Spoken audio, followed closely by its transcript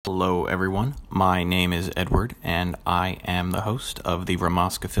Hello, everyone. My name is Edward, and I am the host of the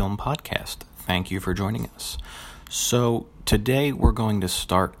Ramaska Film Podcast. Thank you for joining us. So, today we're going to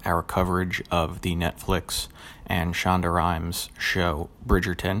start our coverage of the Netflix and Shonda Rhimes show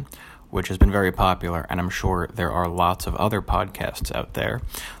Bridgerton, which has been very popular, and I'm sure there are lots of other podcasts out there,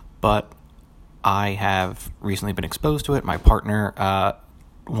 but I have recently been exposed to it. My partner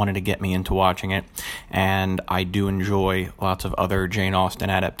wanted to get me into watching it, and I do enjoy lots of other Jane Austen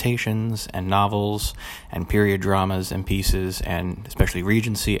adaptations and novels and period dramas and pieces, and especially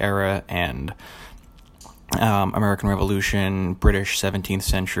Regency era and American Revolution, British 17th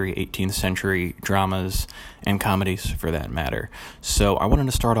century, 18th century dramas and comedies for that matter. So I wanted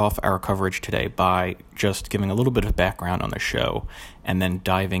to start off our coverage today by just giving a little bit of background on the show and then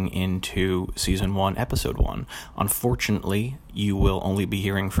diving into Season 1, Episode 1. Unfortunately, you will only be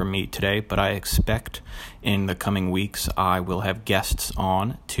hearing from me today, but I expect in the coming weeks I will have guests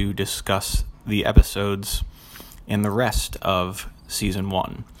on to discuss the episodes in the rest of Season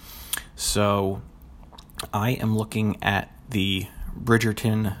 1. So I am looking at the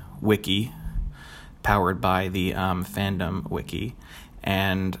Bridgerton wiki, powered by the fandom wiki,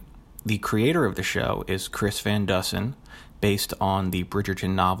 and the creator of the show is Chris Van Dusen, based on the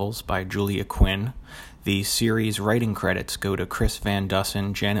Bridgerton novels by Julia Quinn. The series writing credits go to Chris Van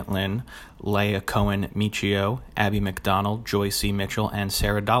Dusen, Janet Lynn, Leah Cohen-Michio, Abby McDonald, Joy C. Mitchell, and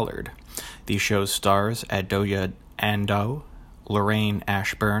Sarah Dollard. The show stars Adoya Ando, Lorraine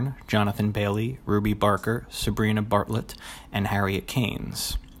Ashburn, Jonathan Bailey, Ruby Barker, Sabrina Bartlett, and Harriet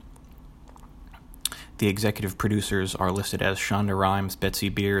Keynes. The executive producers are listed as Shonda Rhimes, Betsy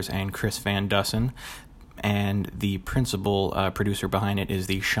Beers, and Chris Van Dusen, and the principal producer behind it is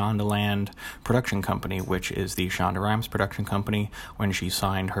the Shondaland Production Company, which is the Shonda Rhimes production company when she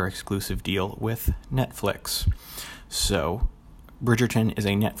signed her exclusive deal with Netflix. So, Bridgerton is a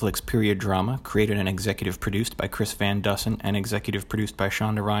Netflix period drama created and executive produced by Chris Van Dusen and executive produced by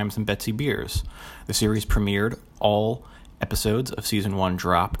Shonda Rhimes and Betsy Beers. The series premiered. All episodes of Season 1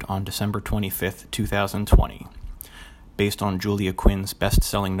 dropped on December 25th, 2020. Based on Julia Quinn's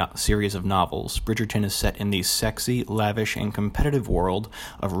best-selling series of novels, Bridgerton is set in the sexy, lavish, and competitive world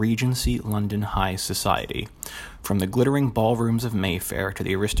of Regency London high society. From the glittering ballrooms of Mayfair to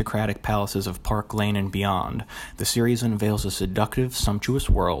the aristocratic palaces of Park Lane and beyond, the series unveils a seductive, sumptuous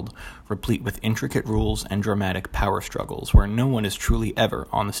world, replete with intricate rules and dramatic power struggles, where no one is truly ever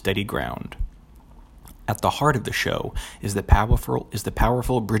on the steady ground. At the heart of the show is the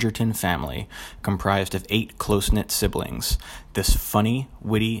powerful Bridgerton family, comprised of 8 close-knit siblings. This funny,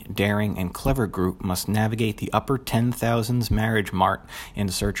 witty, daring, and clever group must navigate the upper 10,000s marriage mart in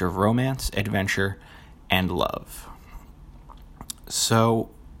search of romance, adventure, and love. So,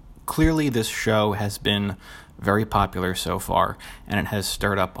 clearly this show has been very popular so far, and it has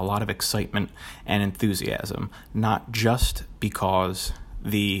stirred up a lot of excitement and enthusiasm, not just because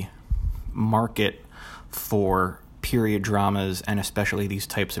the market for period dramas, and especially these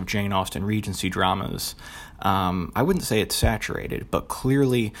types of Jane Austen Regency dramas, I wouldn't say it's saturated, but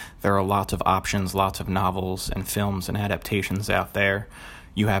clearly there are lots of options, lots of novels and films and adaptations out there.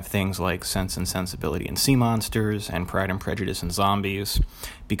 You have things like Sense and Sensibility and Sea Monsters and Pride and Prejudice and Zombies,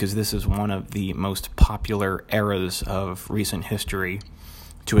 because this is one of the most popular eras of recent history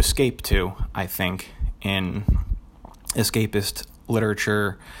to escape to, I think, in escapist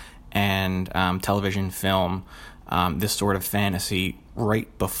literature and television, film, this sort of fantasy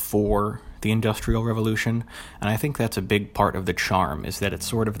right before the Industrial Revolution. And I think that's a big part of the charm, is that it's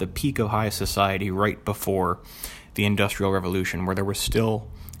sort of the peak of high society right before the Industrial Revolution, where there were still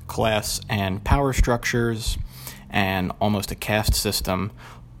class and power structures and almost a caste system,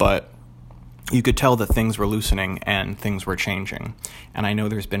 but you could tell that things were loosening and things were changing. And I know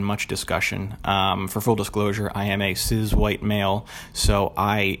there's been much discussion. For full disclosure, I am a cis white male, so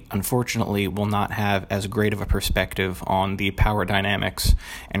I unfortunately will not have as great of a perspective on the power dynamics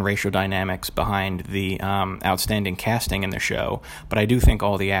and racial dynamics behind the outstanding casting in the show. But I do think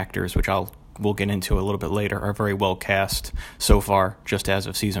all the actors, which we'll get into a little bit later, are very well cast so far, just as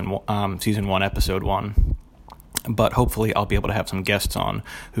of Season 1, Episode 1. But hopefully I'll be able to have some guests on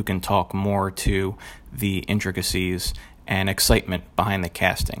who can talk more to the intricacies and excitement behind the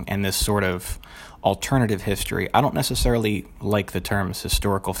casting and this sort of alternative history. I don't necessarily like the terms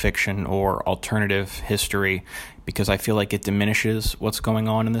historical fiction or alternative history because I feel like it diminishes what's going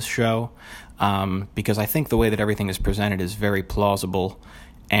on in this show, because I think the way that everything is presented is very plausible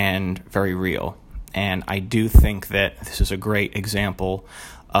and very real. And I do think that this is a great example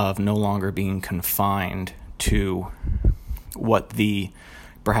of no longer being confined to what the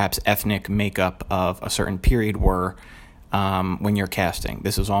perhaps ethnic makeup of a certain period were when you're casting.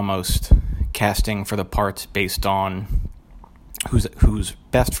 This is almost casting for the parts based on who's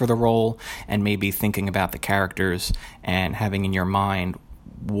best for the role, and maybe thinking about the characters and having in your mind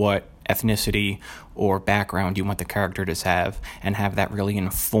what ethnicity or background you want the character to have, and have that really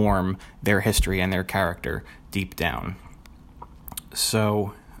inform their history and their character deep down.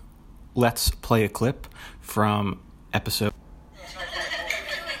 So let's play a clip from episode...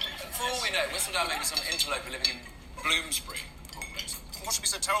 For all we know, Whistledown may be some interloper living in Bloomsbury. What should be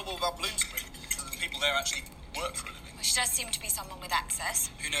so terrible about Bloomsbury? The people there actually work for a living. Well, she does seem to be someone with access.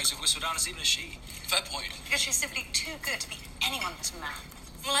 Who knows if Whistledown is even a she? Fair point. Because she's simply too good to be anyone but a man.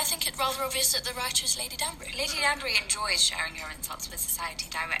 Well, I think it rather obvious that the writer is Lady Danbury. Lady Danbury enjoys sharing her insults with society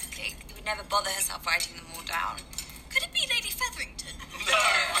directly. She would never bother herself writing them all down. Could it be Lady Featherington? No!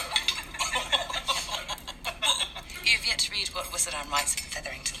 You've yet to read what Whistledown writes of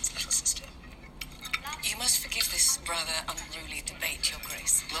Featherington's little sister. You must forgive this rather unruly debate, Your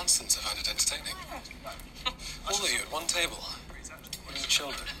Grace. Nonsense, I find it entertaining. All of you at one table. What are the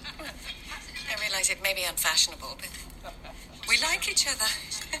children? I realise it may be unfashionable, but we like each other.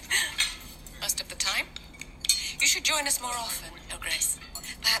 Most of the time. You should join us more often, Your Grace.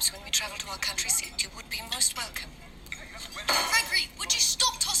 Perhaps when we travel to our country seat, you would be most welcome. Gregory, would you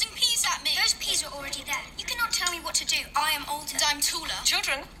stop tossing peas at me? Those peas are already there. You cannot tell me what to do. I am older. And I'm taller.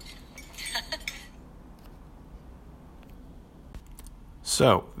 Children.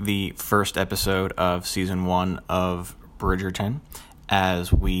 So, the first episode of Season 1 of Bridgerton.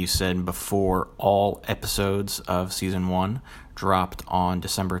 As we said before, all episodes of Season 1 dropped on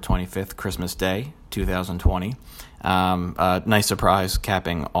December 25th, Christmas Day, 2020. A nice surprise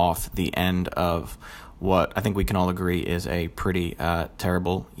capping off the end of what I think we can all agree is a pretty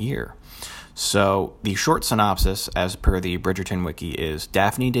terrible year. So, the short synopsis, as per the Bridgerton wiki, is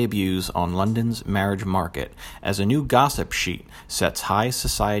Daphne debuts on London's marriage market as a new gossip sheet sets high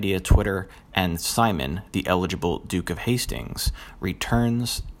society at Twitter, and Simon, the eligible Duke of Hastings,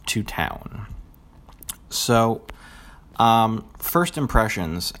 returns to town. So, first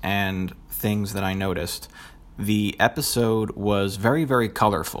impressions and things that I noticed. The episode was very, very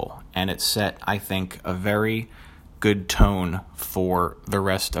colorful, and it set, I think, a very good tone for the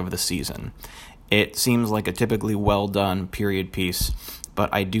rest of the season. It seems like a typically well-done period piece, but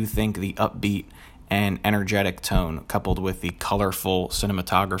I do think the upbeat and energetic tone, coupled with the colorful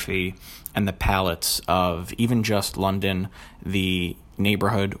cinematography and the palettes of even just London, the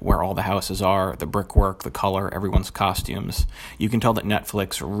neighborhood where all the houses are, the brickwork, the color, everyone's costumes, you can tell that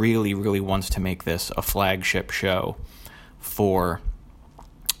Netflix really, really wants to make this a flagship show for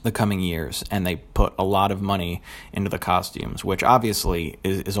the coming years, and they put a lot of money into the costumes, which obviously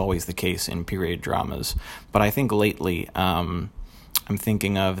is always the case in period dramas. But I think lately, I'm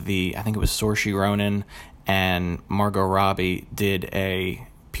thinking of I think it was Saoirse Ronan and Margot Robbie did a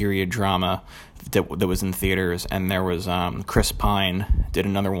period drama that was in theaters, and there was Chris Pine did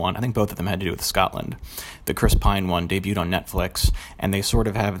another one. I think both of them had to do with Scotland. The Chris Pine one debuted on Netflix, and they sort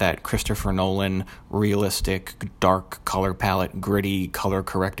of have that Christopher Nolan realistic, dark color palette, gritty,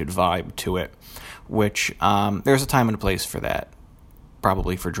 color-corrected vibe to it, which there's a time and a place for that,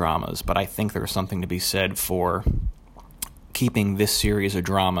 probably for dramas, but I think there's something to be said for keeping this series a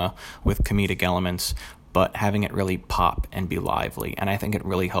drama with comedic elements, but having it really pop and be lively. And I think it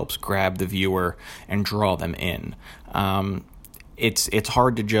really helps grab the viewer and draw them in. It's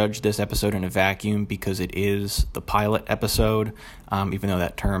hard to judge this episode in a vacuum because it is the pilot episode, even though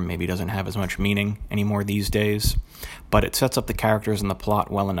that term maybe doesn't have as much meaning anymore these days. But it sets up the characters and the plot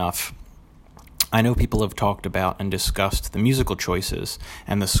well enough. I know people have talked about and discussed the musical choices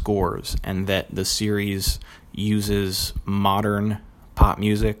and the scores, and that the series uses modern pop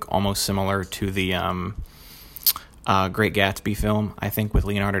music, almost similar to the Great Gatsby film, I think, with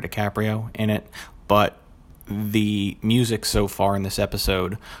Leonardo DiCaprio in it. But the music so far in this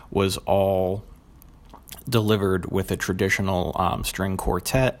episode was all delivered with a traditional string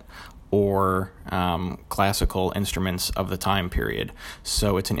quartet or classical instruments of the time period.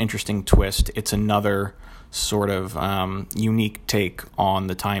 So it's an interesting twist. It's another sort of unique take on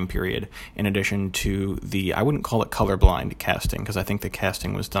the time period, in addition to I wouldn't call it colorblind casting, because I think the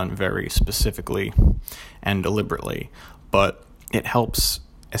casting was done very specifically and deliberately, but it helps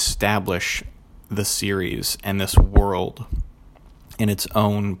establish the series and this world in its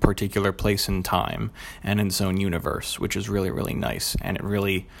own particular place and time and in its own universe, which is really, really nice, and it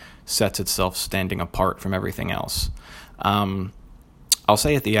really sets itself standing apart from everything else. I'll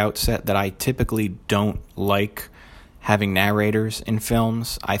say at the outset that I typically don't like having narrators in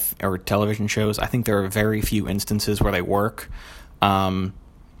films or television shows. I think there are very few instances where they work.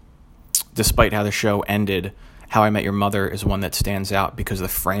 Despite how the show ended How I Met Your Mother is one that stands out because the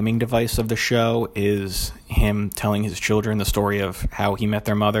framing device of the show is him telling his children the story of how he met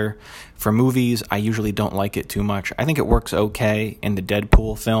their mother. For movies, I usually don't like it too much. I think it works okay in the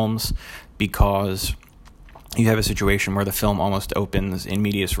Deadpool films because you have a situation where the film almost opens in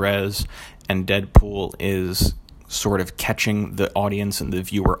medias res, and Deadpool is sort of catching the audience and the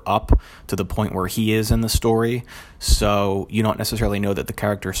viewer up to the point where he is in the story. So you don't necessarily know that the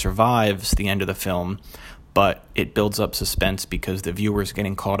character survives the end of the film, but it builds up suspense because the viewer's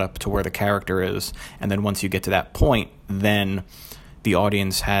getting caught up to where the character is. And then once you get to that point, then the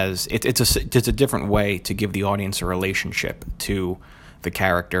audience has... It's a different way to give the audience a relationship to the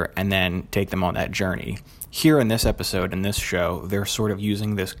character and then take them on that journey. Here in this episode, in this show, they're sort of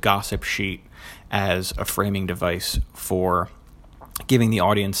using this gossip sheet as a framing device for giving the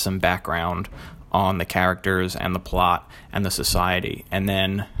audience some background on the characters and the plot and the society. And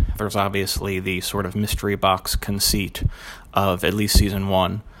then there's obviously the sort of mystery box conceit of at least season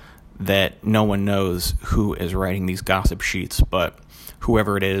 1 that no one knows who is writing these gossip sheets, but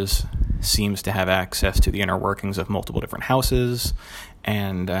whoever it is seems to have access to the inner workings of multiple different houses,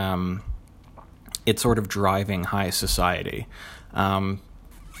 and it's sort of driving high society.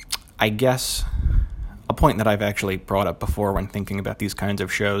 I guess a point that I've actually brought up before when thinking about these kinds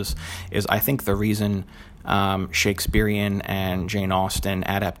of shows is I think the reason Shakespearean and Jane Austen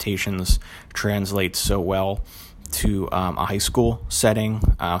adaptations translate so well to a high school setting,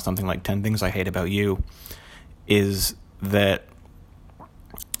 something like 10 Things I Hate About You, is that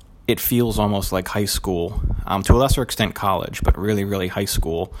it feels almost like high school, to a lesser extent college, but really, really high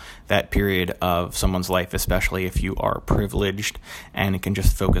school, that period of someone's life, especially if you are privileged and can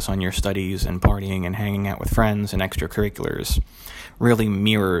just focus on your studies and partying and hanging out with friends and extracurriculars, really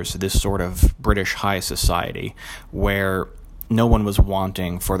mirrors this sort of British high society where no one was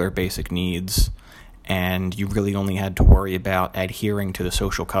wanting for their basic needs, and you really only had to worry about adhering to the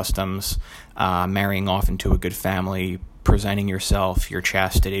social customs, marrying off into a good family, presenting yourself, your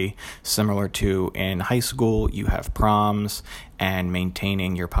chastity, similar to in high school, you have proms and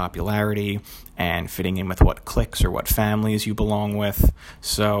maintaining your popularity and fitting in with what cliques or what families you belong with.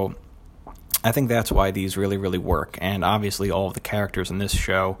 So I think that's why these really, really work. And obviously all of the characters in this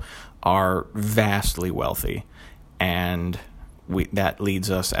show are vastly wealthy, and that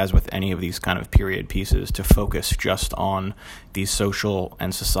leads us, as with any of these kind of period pieces, to focus just on these social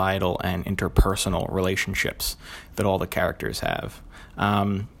and societal and interpersonal relationships that all the characters have.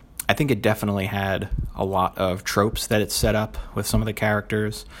 I think it definitely had a lot of tropes that it set up with some of the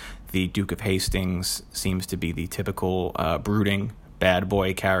characters. The Duke of Hastings seems to be the typical brooding bad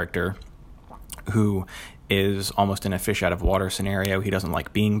boy character who is almost in a fish out of water scenario. He doesn't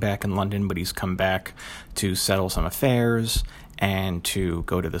like being back in London, but he's come back to settle some affairs and to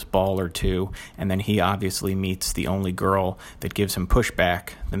go to this ball or two, and then he obviously meets the only girl that gives him pushback,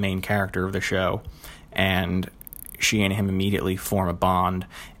 the main character of the show, and she and him immediately form a bond,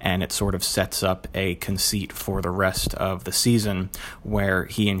 and it sort of sets up a conceit for the rest of the season where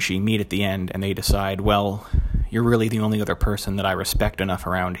he and she meet at the end and they decide, well, you're really the only other person that I respect enough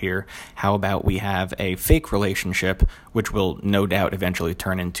around here. How about we have a fake relationship, which will no doubt eventually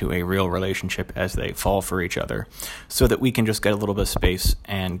turn into a real relationship as they fall for each other, so that we can just get a little bit of space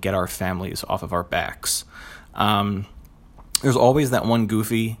and get our families off of our backs. There's always that one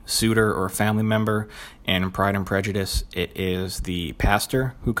goofy suitor or family member in Pride and Prejudice. It is the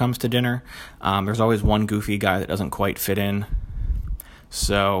pastor who comes to dinner. There's always one goofy guy that doesn't quite fit in.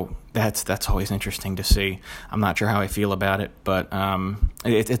 So that's always interesting to see. I'm not sure how I feel about it, but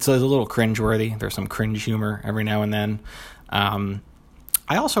it's a little cringeworthy. There's some cringe humor every now and then. I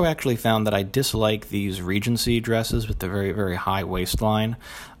also actually found that I dislike these Regency dresses with the very, very high waistline.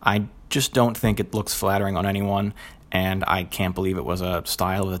 I just don't think it looks flattering on anyone, and I can't believe it was a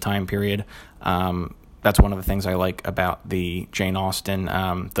style of the time period. That's one of the things I like about the Jane Austen,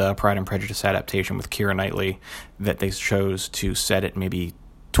 the Pride and Prejudice adaptation with Keira Knightley, that they chose to set it maybe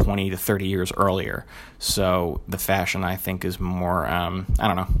 20 to 30 years earlier. So the fashion, I think, is more, I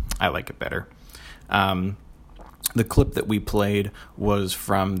don't know, I like it better. The clip that we played was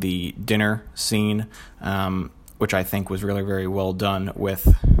from the dinner scene, which I think was really, very well done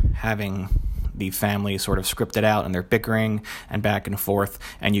with having the family sort of scripted out and they're bickering and back and forth,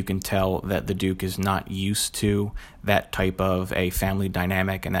 and you can tell that the Duke is not used to that type of a family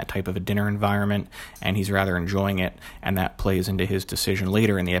dynamic and that type of a dinner environment, and he's rather enjoying it, and that plays into his decision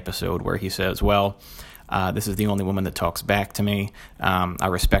later in the episode where he says, well, This is the only woman that talks back to me. I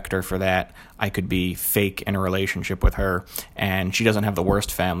respect her for that. I could be fake in a relationship with her, and she doesn't have the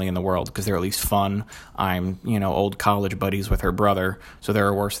worst family in the world because they're at least fun. I'm, old college buddies with her brother, so there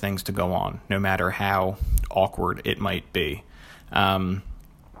are worse things to go on, no matter how awkward it might be.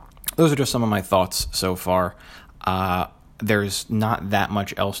 Those are just some of my thoughts so far. There's not that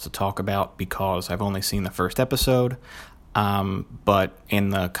much else to talk about because I've only seen the first episode, but in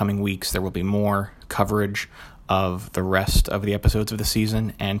the coming weeks there will be more coverage of the rest of the episodes of the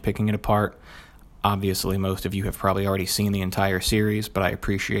season and picking it apart. Obviously, most of you have probably already seen the entire series, but I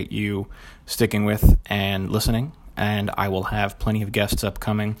appreciate you sticking with and listening. And I will have plenty of guests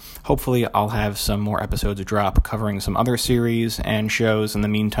upcoming. Hopefully, I'll have some more episodes drop covering some other series and shows in the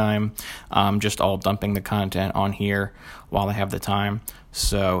meantime. Just all dumping the content on here while I have the time.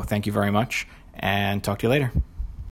 So, thank you very much, and talk to you later.